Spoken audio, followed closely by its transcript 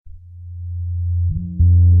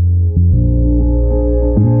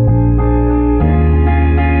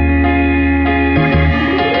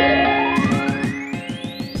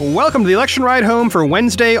Welcome to the election ride home for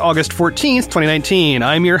Wednesday, August 14th, 2019.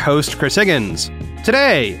 I'm your host, Chris Higgins.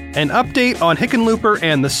 Today, an update on Hickenlooper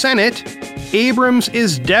and the Senate. Abrams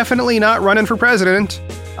is definitely not running for president.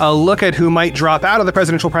 A look at who might drop out of the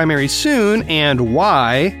presidential primary soon and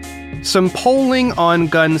why. Some polling on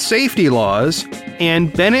gun safety laws.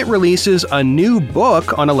 And Bennett releases a new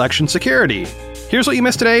book on election security. Here's what you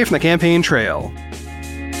missed today from the campaign trail.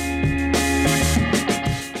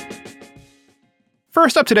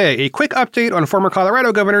 First up today, a quick update on former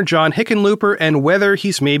Colorado Governor John Hickenlooper and whether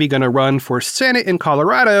he's maybe going to run for Senate in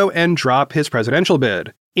Colorado and drop his presidential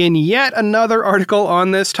bid. In yet another article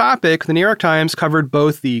on this topic, the New York Times covered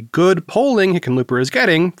both the good polling Hickenlooper is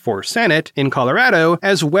getting for Senate in Colorado,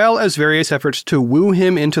 as well as various efforts to woo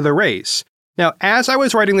him into the race. Now, as I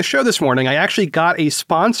was writing the show this morning, I actually got a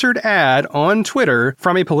sponsored ad on Twitter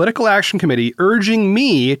from a political action committee urging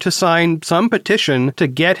me to sign some petition to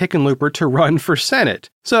get Hickenlooper to run for Senate.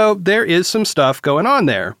 So there is some stuff going on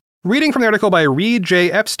there. Reading from the article by Reed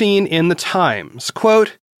J. Epstein in the Times,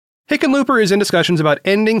 quote, Hickenlooper is in discussions about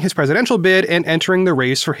ending his presidential bid and entering the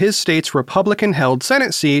race for his state's Republican-held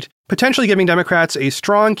Senate seat, potentially giving Democrats a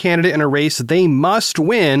strong candidate in a race they must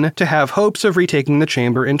win to have hopes of retaking the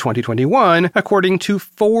chamber in 2021, according to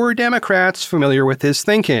 4 Democrats familiar with his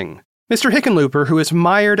thinking. Mr. Hickenlooper, who is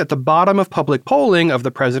mired at the bottom of public polling of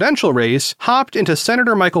the presidential race, hopped into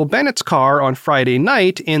Senator Michael Bennett's car on Friday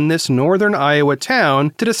night in this northern Iowa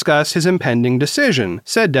town to discuss his impending decision,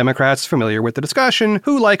 said Democrats familiar with the discussion,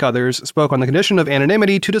 who, like others, spoke on the condition of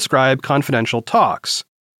anonymity to describe confidential talks.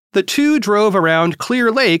 The two drove around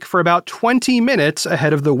Clear Lake for about 20 minutes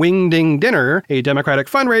ahead of the Wing Ding Dinner, a Democratic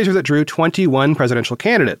fundraiser that drew 21 presidential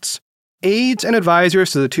candidates. Aides and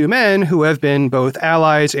advisors to the two men, who have been both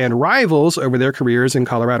allies and rivals over their careers in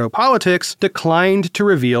Colorado politics, declined to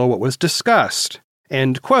reveal what was discussed.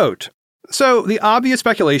 End quote. So the obvious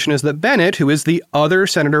speculation is that Bennett, who is the other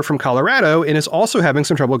senator from Colorado and is also having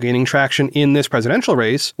some trouble gaining traction in this presidential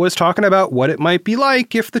race, was talking about what it might be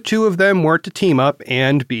like if the two of them were to team up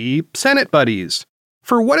and be Senate buddies.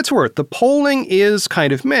 For what it's worth, the polling is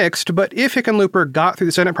kind of mixed, but if Hickenlooper got through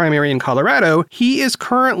the Senate primary in Colorado, he is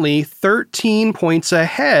currently 13 points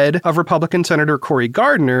ahead of Republican Senator Cory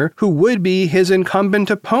Gardner, who would be his incumbent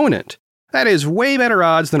opponent. That is way better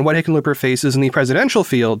odds than what Hickenlooper faces in the presidential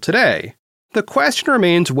field today. The question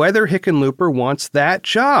remains whether Hickenlooper wants that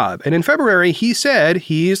job, and in February he said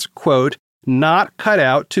he's, quote, not cut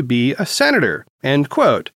out to be a senator, end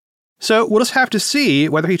quote. So we'll just have to see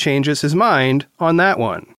whether he changes his mind on that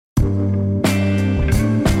one.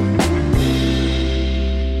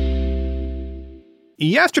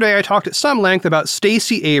 Yesterday, I talked at some length about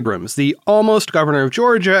Stacey Abrams, the almost governor of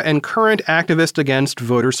Georgia and current activist against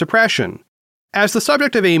voter suppression. As the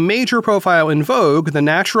subject of a major profile in Vogue, the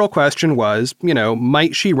natural question was,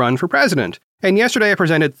 might she run for president? And yesterday I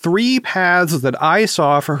presented 3 paths that I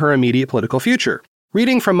saw for her immediate political future.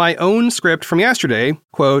 Reading from my own script from yesterday,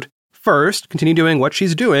 quote, first, continue doing what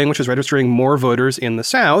she's doing, which is registering more voters in the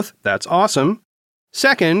South. That's awesome.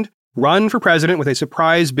 Second, run for president with a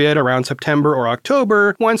surprise bid around September or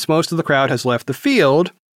October once most of the crowd has left the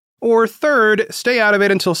field. Or third, stay out of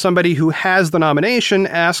it until somebody who has the nomination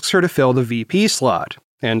asks her to fill the VP slot.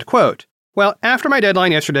 End quote. Well, after my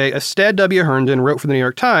deadline yesterday, Ested W. Herndon wrote for the New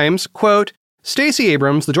York Times, quote, Stacey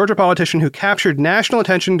Abrams, the Georgia politician who captured national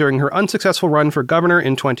attention during her unsuccessful run for governor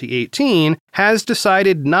in 2018, has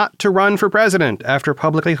decided not to run for president after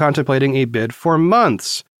publicly contemplating a bid for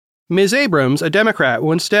months. Ms. Abrams, a Democrat,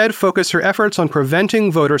 will instead focus her efforts on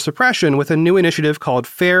preventing voter suppression with a new initiative called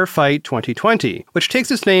Fair Fight 2020, which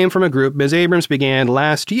takes its name from a group Ms. Abrams began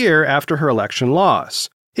last year after her election loss.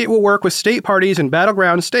 It will work with state parties in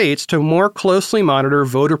battleground states to more closely monitor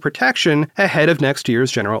voter protection ahead of next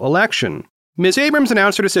year's general election. Ms. Abrams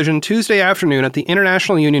announced her decision Tuesday afternoon at the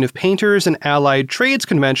International Union of Painters and Allied Trades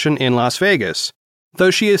Convention in Las Vegas.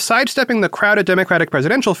 Though she is sidestepping the crowded Democratic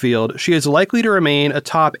presidential field, she is likely to remain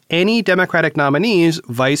atop any Democratic nominee's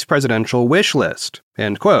vice presidential wish list.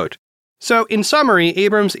 End quote. So, in summary,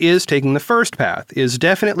 Abrams is taking the first path, is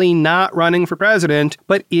definitely not running for president,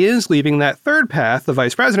 but is leaving that third path, the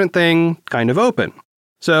vice president thing, kind of open.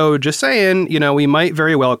 So, just saying, we might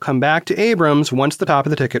very well come back to Abrams once the top of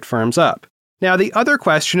the ticket firms up. Now, the other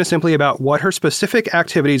question is simply about what her specific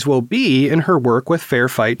activities will be in her work with Fair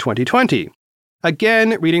Fight 2020.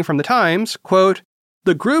 Again, reading from the Times, quote,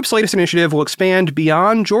 the group's latest initiative will expand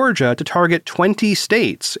beyond Georgia to target 20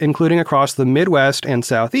 states, including across the Midwest and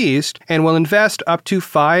Southeast, and will invest up to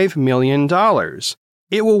 $5 million.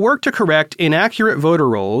 It will work to correct inaccurate voter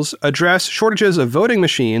rolls, address shortages of voting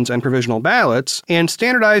machines and provisional ballots, and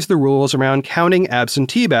standardize the rules around counting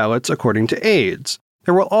absentee ballots, according to aides.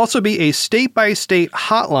 There will also be a state-by-state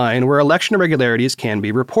hotline where election irregularities can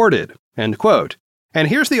be reported. End quote. And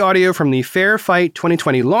here's the audio from the Fair Fight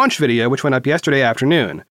 2020 launch video, which went up yesterday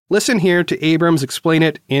afternoon. Listen here to Abrams explain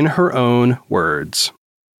it in her own words.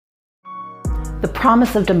 The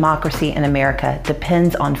promise of democracy in America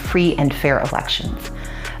depends on free and fair elections.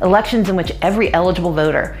 Elections in which every eligible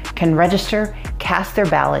voter can register, cast their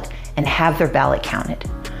ballot, and have their ballot counted.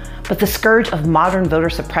 But the scourge of modern voter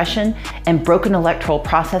suppression and broken electoral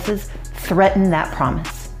processes threaten that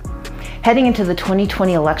promise. Heading into the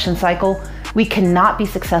 2020 election cycle, we cannot be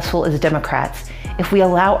successful as Democrats if we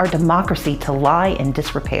allow our democracy to lie in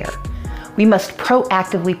disrepair. We must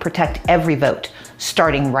proactively protect every vote,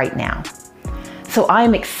 starting right now. So I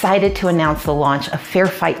am excited to announce the launch of Fair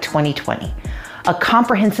Fight 2020, a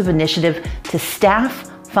comprehensive initiative to staff,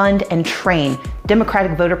 fund, and train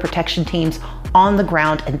Democratic voter protection teams on the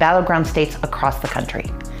ground in battleground states across the country.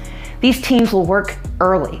 These teams will work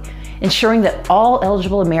early, ensuring that all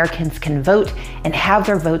eligible Americans can vote and have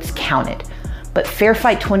their votes counted. But Fair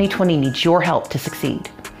Fight 2020 needs your help to succeed.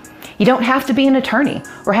 You don't have to be an attorney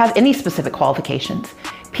or have any specific qualifications.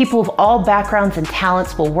 People of all backgrounds and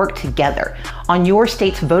talents will work together on your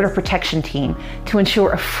state's voter protection team to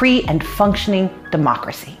ensure a free and functioning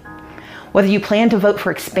democracy. Whether you plan to vote for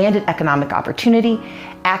expanded economic opportunity,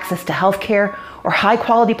 access to healthcare, or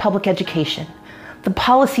high-quality public education, the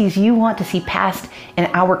policies you want to see passed in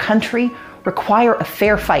our country require a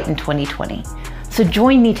fair fight in 2020. So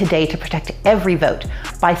join me today to protect every vote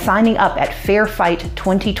by signing up at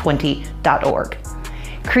fairfight2020.org.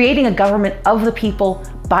 Creating a government of the people,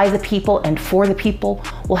 by the people, and for the people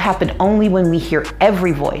will happen only when we hear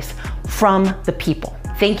every voice from the people.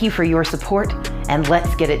 Thank you for your support, and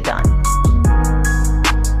let's get it done.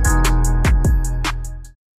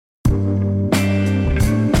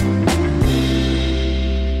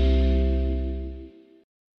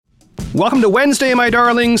 Welcome to Wednesday, my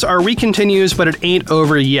darlings. Our week continues, but it ain't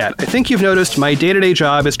over yet. I think you've noticed my day-to-day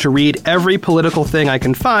job is to read every political thing I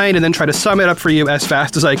can find and then try to sum it up for you as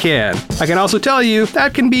fast as I can. I can also tell you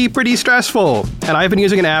that can be pretty stressful, and I've been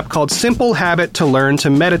using an app called Simple Habit to learn to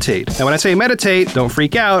meditate. Now, when I say meditate, don't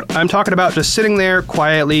freak out. I'm talking about just sitting there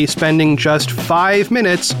quietly, spending just 5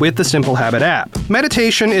 minutes with the Simple Habit app.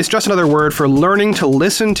 Meditation is just another word for learning to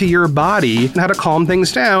listen to your body and how to calm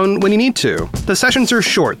things down when you need to. The sessions are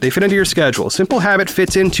short. They fit into your schedule. Simple Habit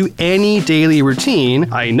fits into any daily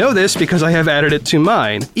routine. I know this because I have added it to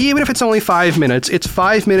mine. Even if it's only 5 minutes, it's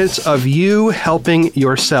 5 minutes of you helping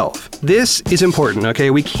yourself. This is important, okay?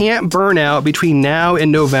 We can't burn out between now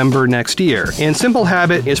and November next year. And Simple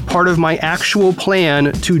Habit is part of my actual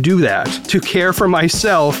plan to do that, to care for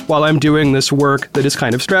myself while I'm doing this work that is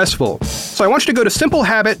kind of stressful. So I want you to go to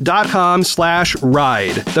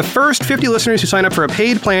simplehabit.com/ride. The first 50 listeners who sign up for a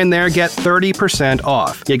paid plan there get 30%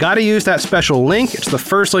 off. You gotta use that special link. It's the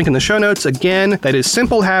first link in the show notes. Again, that is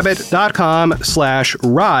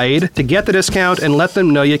simplehabit.com/ride to get the discount and let them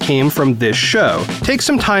know you came from this show. Take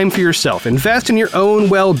some time for yourself. Invest in your own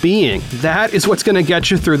well-being. That is what's going to get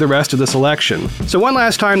you through the rest of this election. So one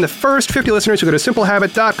last time, the first 50 listeners who go to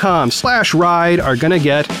simplehabit.com/ride are going to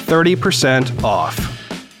get 30% off.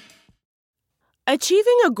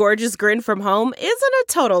 Achieving a gorgeous grin from home isn't a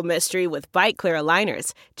total mystery with Byte clear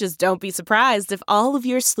aligners. Just don't be surprised if all of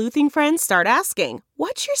your sleuthing friends start asking,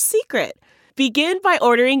 "What's your secret?" Begin by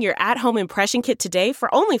ordering your at-home impression kit today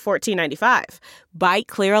for only $14.95. Byte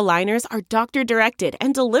clear aligners are doctor-directed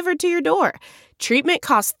and delivered to your door. Treatment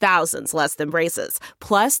costs thousands less than braces.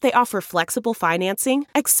 Plus, they offer flexible financing,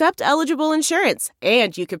 accept eligible insurance,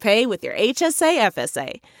 and you can pay with your HSA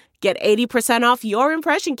FSA. Get 80% off your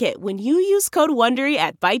impression kit when you use code WONDERY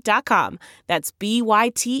at Byte.com. That's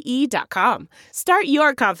BYTE.com. Start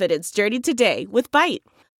your confidence journey today with Byte.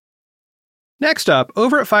 Next up,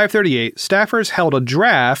 over at 538, staffers held a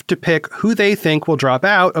draft to pick who they think will drop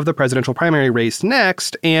out of the presidential primary race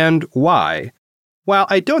next and why. While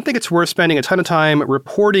I don't think it's worth spending a ton of time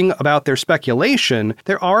reporting about their speculation,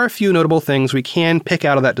 there are a few notable things we can pick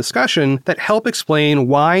out of that discussion that help explain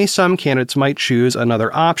why some candidates might choose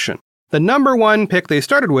another option. The number one pick they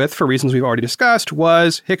started with, for reasons we've already discussed,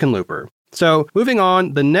 was Hickenlooper. So, moving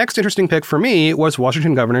on, the next interesting pick for me was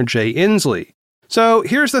Washington Governor Jay Inslee. So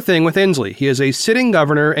here's the thing with Inslee. He is a sitting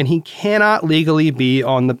governor, and he cannot legally be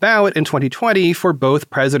on the ballot in 2020 for both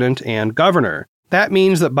president and governor. That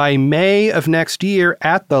means that by May of next year,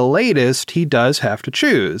 at the latest, he does have to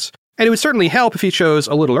choose. And it would certainly help if he chose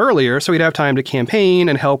a little earlier, so he'd have time to campaign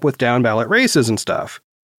and help with down-ballot races and stuff.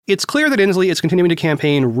 It's clear that Inslee is continuing to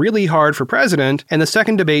campaign really hard for president, and the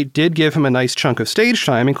second debate did give him a nice chunk of stage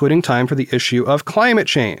time, including time for the issue of climate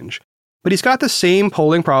change. but he's got the same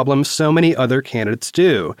polling problems so many other candidates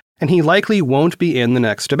do, and he likely won't be in the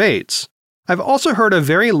next debates. I've also heard a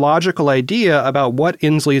very logical idea about what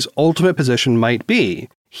Inslee's ultimate position might be.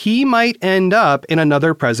 He might end up in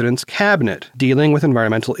another president's cabinet, dealing with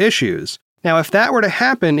environmental issues. Now, if that were to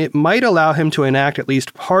happen, it might allow him to enact at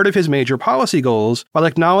least part of his major policy goals while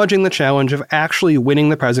acknowledging the challenge of actually winning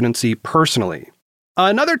the presidency personally.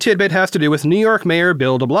 Another tidbit has to do with New York Mayor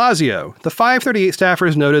Bill de Blasio. The 538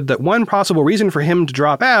 staffers noted that one possible reason for him to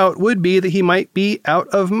drop out would be that he might be out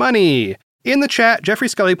of money. In the chat, Jeffrey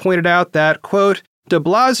Scully pointed out that, quote, de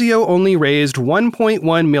Blasio only raised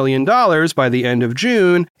 $1.1 million by the end of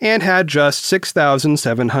June and had just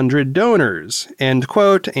 6,700 donors, end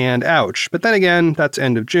quote, and ouch. But then again, that's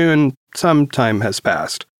end of June. Some time has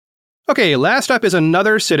passed. Okay, last up is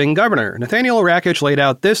another sitting governor. Nathaniel Rakich laid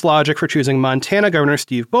out this logic for choosing Montana Governor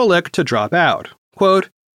Steve Bullock to drop out. Quote,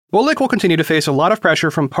 Bullock will continue to face a lot of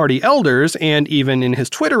pressure from party elders and even in his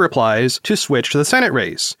Twitter replies to switch to the Senate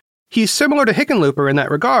race. He's similar to Hickenlooper in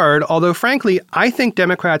that regard, although frankly, I think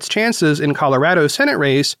Democrats' chances in Colorado's Senate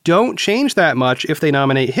race don't change that much if they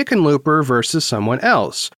nominate Hickenlooper versus someone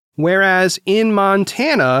else. Whereas in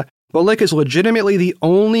Montana, Bullock is legitimately the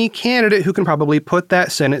only candidate who can probably put that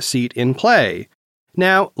Senate seat in play.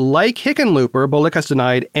 Now, like Hickenlooper, Bullock has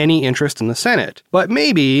denied any interest in the Senate. But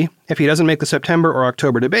maybe, if he doesn't make the September or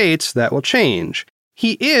October debates, that will change.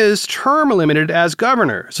 He is term limited as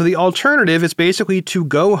governor, so the alternative is basically to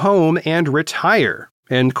go home and retire,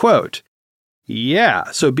 end quote. Yeah,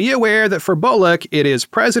 so be aware that for Bullock, it is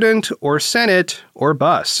president or Senate or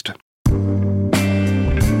bust.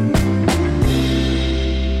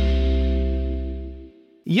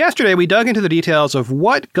 Yesterday, we dug into the details of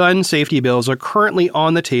what gun safety bills are currently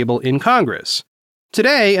on the table in Congress.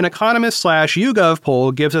 Today, an Economist/YouGov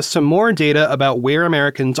poll gives us some more data about where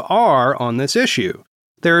Americans are on this issue.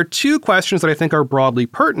 There are two questions that I think are broadly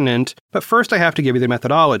pertinent, but first I have to give you the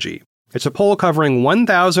methodology. It's a poll covering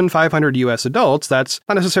 1,500 U.S. adults. That's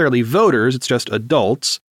not necessarily voters, it's just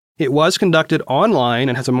adults. It was conducted online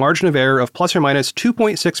and has a margin of error of plus or minus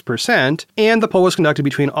 2.6%, and the poll was conducted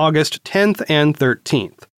between August 10th and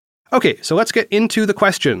 13th. Okay, so let's get into the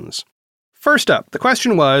questions. First up, the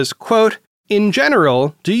question was, quote, in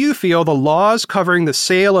general, do you feel the laws covering the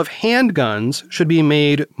sale of handguns should be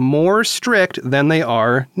made more strict than they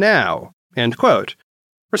are now? End quote.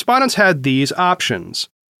 Respondents had these options.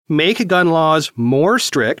 Make gun laws more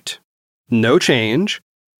strict, no change,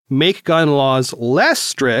 make gun laws less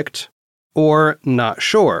strict, or not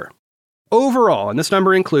sure. Overall, and this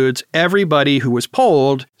number includes everybody who was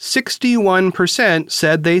polled, 61%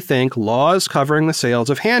 said they think laws covering the sales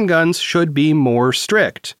of handguns should be more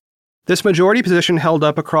strict. This majority position held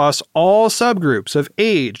up across all subgroups of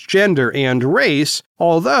age, gender, and race,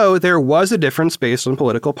 although there was a difference based on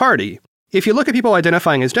political party. If you look at people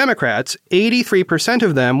identifying as Democrats, 83%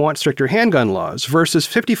 of them want stricter handgun laws versus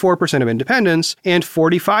 54% of independents and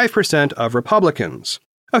 45% of Republicans.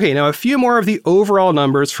 Okay, now a few more of the overall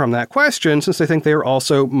numbers from that question since I think they are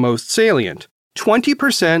also most salient.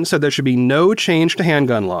 20% said there should be no change to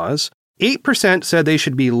handgun laws, 8% said they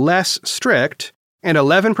should be less strict, and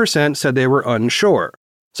 11% said they were unsure.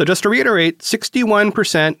 So just to reiterate,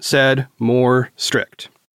 61% said more strict.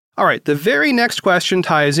 All right, the very next question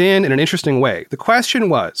ties in an interesting way. The question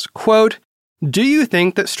was, quote, do you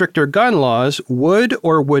think that stricter gun laws would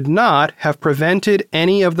or would not have prevented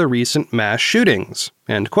any of the recent mass shootings?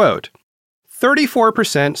 End quote.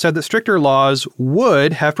 34% said that stricter laws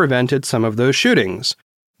would have prevented some of those shootings,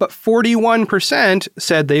 but 41%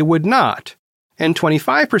 said they would not, and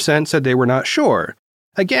 25% said they were not sure.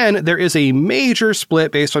 Again, there is a major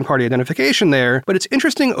split based on party identification there, but it's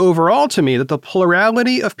interesting overall to me that the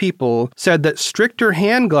plurality of people said that stricter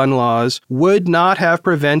handgun laws would not have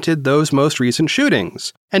prevented those most recent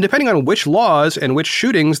shootings. And depending on which laws and which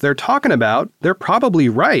shootings they're talking about, they're probably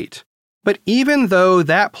right. But even though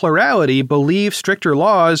that plurality believes stricter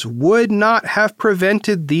laws would not have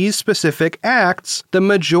prevented these specific acts, the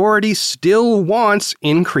majority still wants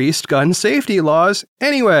increased gun safety laws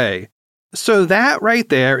anyway. So that right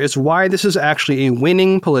there is why this is actually a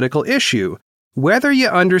winning political issue. Whether you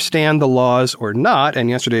understand the laws or not, and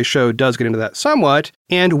yesterday's show does get into that somewhat,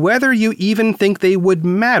 and whether you even think they would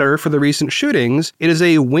matter for the recent shootings, it is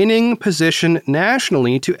a winning position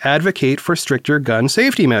nationally to advocate for stricter gun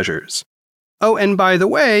safety measures. Oh, and by the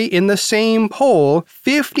way, in the same poll,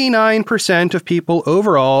 59% of people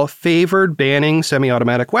overall favored banning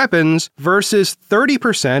semi-automatic weapons versus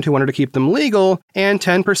 30% who wanted to keep them legal and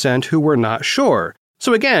 10% who were not sure.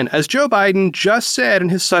 So again, as Joe Biden just said in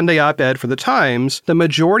his Sunday op-ed for The Times, the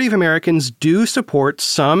majority of Americans do support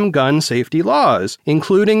some gun safety laws,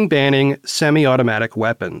 including banning semi-automatic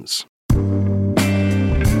weapons.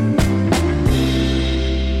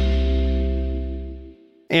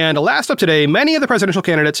 And last up today, many of the presidential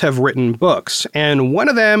candidates have written books, and one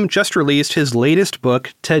of them just released his latest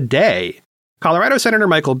book today. Colorado Senator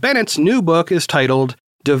Michael Bennet's new book is titled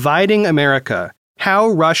Dividing America: How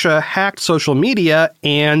Russia Hacked Social Media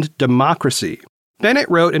and Democracy. Bennett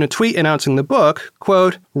wrote in a tweet announcing the book,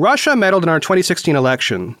 quote, "Russia meddled in our 2016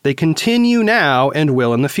 election. They continue now and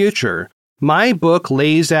will in the future. My book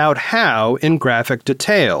lays out how in graphic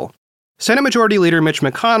detail. Senate Majority Leader Mitch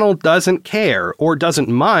McConnell doesn't care or doesn't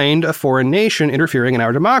mind a foreign nation interfering in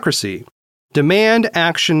our democracy. Demand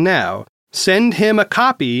action now. Send him a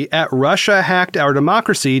copy at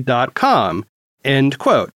RussiaHackedOurDemocracy.com." End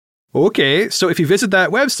quote. Okay, so if you visit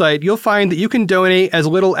that website, you'll find that you can donate as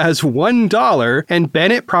little as $1, and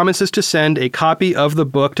Bennett promises to send a copy of the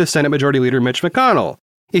book to Senate Majority Leader Mitch McConnell.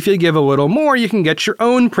 If you give a little more, you can get your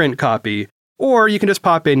own print copy, or you can just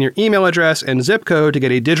pop in your email address and zip code to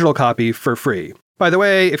get a digital copy for free. By the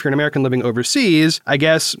way, if you're an American living overseas, I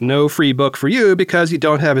guess no free book for you because you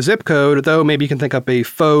don't have a zip code, though maybe you can think up a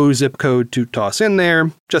faux zip code to toss in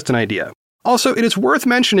there. Just an idea. Also, it is worth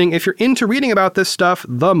mentioning if you're into reading about this stuff,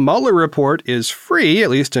 the Mueller Report is free, at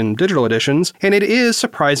least in digital editions, and it is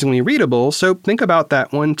surprisingly readable, so think about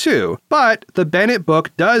that one too. But the Bennett book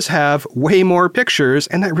does have way more pictures,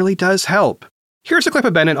 and that really does help. Here's a clip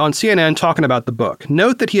of Bennett on CNN talking about the book.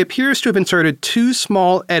 Note that he appears to have inserted 2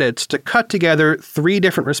 small edits to cut together 3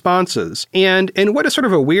 different responses. And in what is sort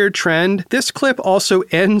of a weird trend, this clip also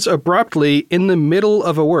ends abruptly in the middle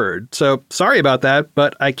of a word. So sorry about that,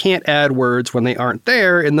 but I can't add words when they aren't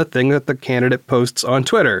there in the thing that the candidate posts on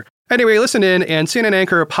Twitter. Anyway, listen in, and CNN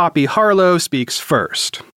anchor Poppy Harlow speaks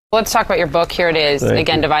first. Let's talk about your book. Here it is,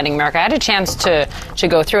 again, Dividing America. I had a chance to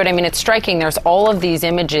go through it. I mean, it's striking. There's all of these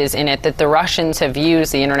images in it that the Russians have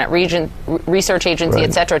used, the Internet Research Agency,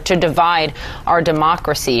 et cetera, to divide our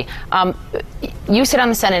democracy. You sit on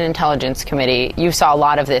the Senate Intelligence Committee. You saw a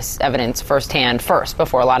lot of this evidence firsthand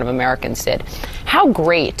before a lot of Americans did. How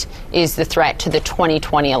great is the threat to the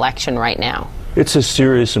 2020 election right now? It's a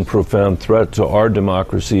serious and profound threat to our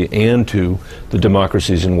democracy and to the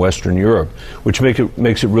democracies in Western Europe, which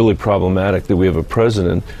makes it really problematic that we have a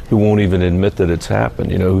president who won't even admit that it's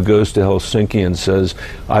happened, who goes to Helsinki and says,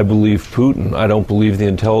 I believe Putin, I don't believe the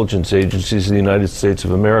intelligence agencies of the United States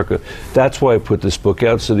of America. That's why I put this book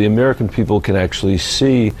out, so the American people can actually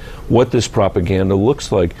see what this propaganda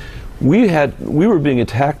looks like. We were being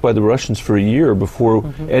attacked by the Russians for a year before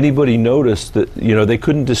anybody noticed that, they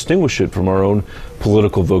couldn't distinguish it from our own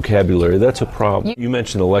political vocabulary. That's a problem. You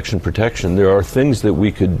mentioned election protection. There are things that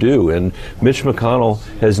we could do, and Mitch McConnell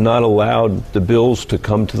has not allowed the bills to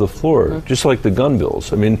come to the floor, just like the gun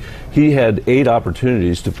bills. I mean, he had 8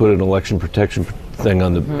 opportunities to put an election protection thing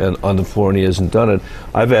on the floor, and he hasn't done it.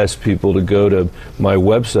 I've asked people to go to my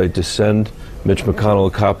website to send Mitch McConnell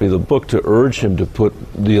a copy of the book to urge him to put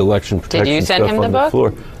the election protection stuff on the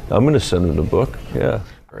floor. I'm going to send him the book, yeah.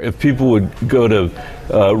 If people would go to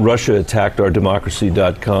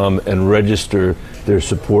RussiaAttackedOurDemocracy.com and register their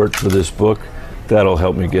support for this book, that'll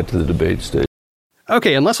help me get to the debate stage.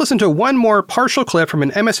 Okay, and let's listen to one more partial clip from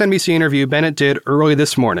an MSNBC interview Bennett did early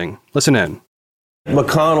this morning. Listen in.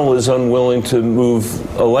 McConnell is unwilling to move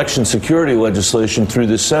election security legislation through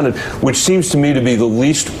the Senate, which seems to me to be the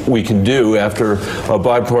least we can do after a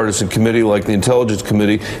bipartisan committee like the Intelligence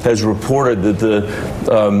Committee has reported that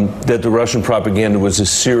the Russian propaganda was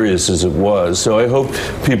as serious as it was. So I hope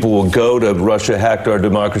people will go to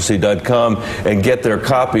RussiaHackedOurDemocracy.com and get their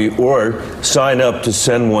copy or sign up to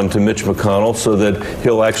send one to Mitch McConnell so that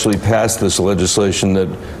he'll actually pass this legislation that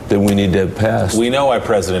we need to have passed. We know why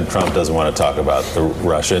President Trump doesn't want to talk about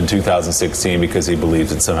Russia in 2016 because he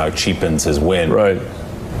believes it somehow cheapens his win. Right.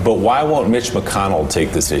 But why won't Mitch McConnell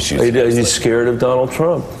take this issue seriously? He's scared of Donald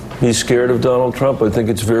Trump. He's scared of Donald Trump. I think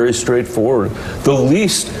it's very straightforward.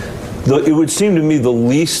 It would seem to me the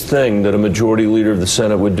least thing that a majority leader of the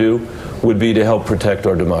Senate would do would be to help protect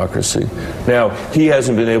our democracy. Now, he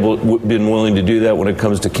hasn't been willing to do that when it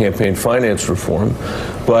comes to campaign finance reform,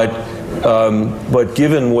 but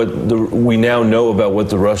given what we now know about what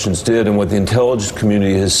the Russians did and what the intelligence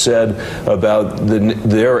community has said about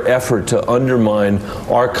their effort to undermine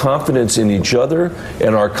our confidence in each other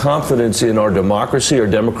and our confidence in our democracy, our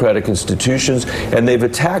democratic institutions, and they've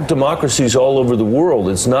attacked democracies all over the world.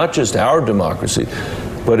 It's not just our democracy.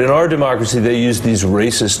 But in our democracy, they use these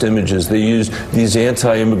racist images. They use these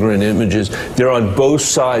anti-immigrant images. They're on both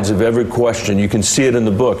sides of every question. You can see it in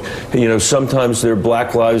the book. You know, sometimes they're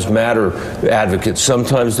Black Lives Matter advocates.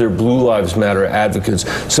 Sometimes they're Blue Lives Matter advocates.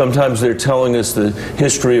 Sometimes they're telling us the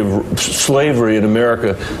history of slavery in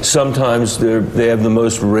America. Sometimes they have the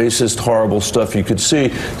most racist, horrible stuff you could see.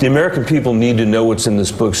 The American people need to know what's in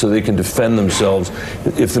this book so they can defend themselves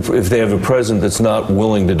if they have a president that's not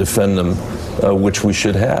willing to defend them, which we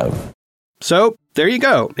should have. So, there you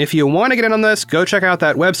go. If you want to get in on this, go check out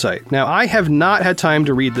that website. Now, I have not had time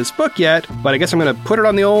to read this book yet, but I guess I'm going to put it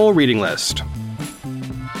on the old reading list.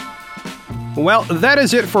 Well, that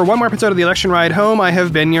is it for one more episode of The Election Ride Home. I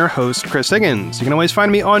have been your host, Chris Higgins. You can always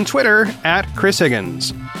find me on Twitter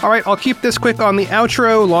 @ChrisHiggins. All right, I'll keep this quick on the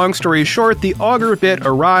outro. Long story short, the auger bit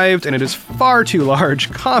arrived, and it is far too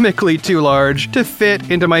large, comically too large, to fit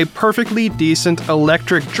into my perfectly decent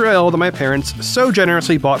electric drill that my parents so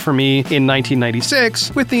generously bought for me in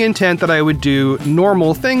 1996, with the intent that I would do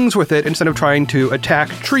normal things with it instead of trying to attack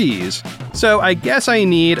trees. So I guess I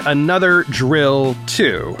need another drill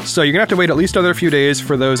too. So you're gonna have to wait at least another few days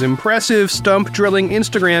for those impressive stump drilling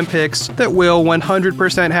Instagram pics that will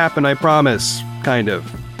 100% happen, I promise. Kind of.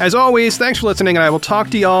 As always, thanks for listening, and I will talk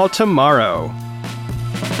to y'all tomorrow.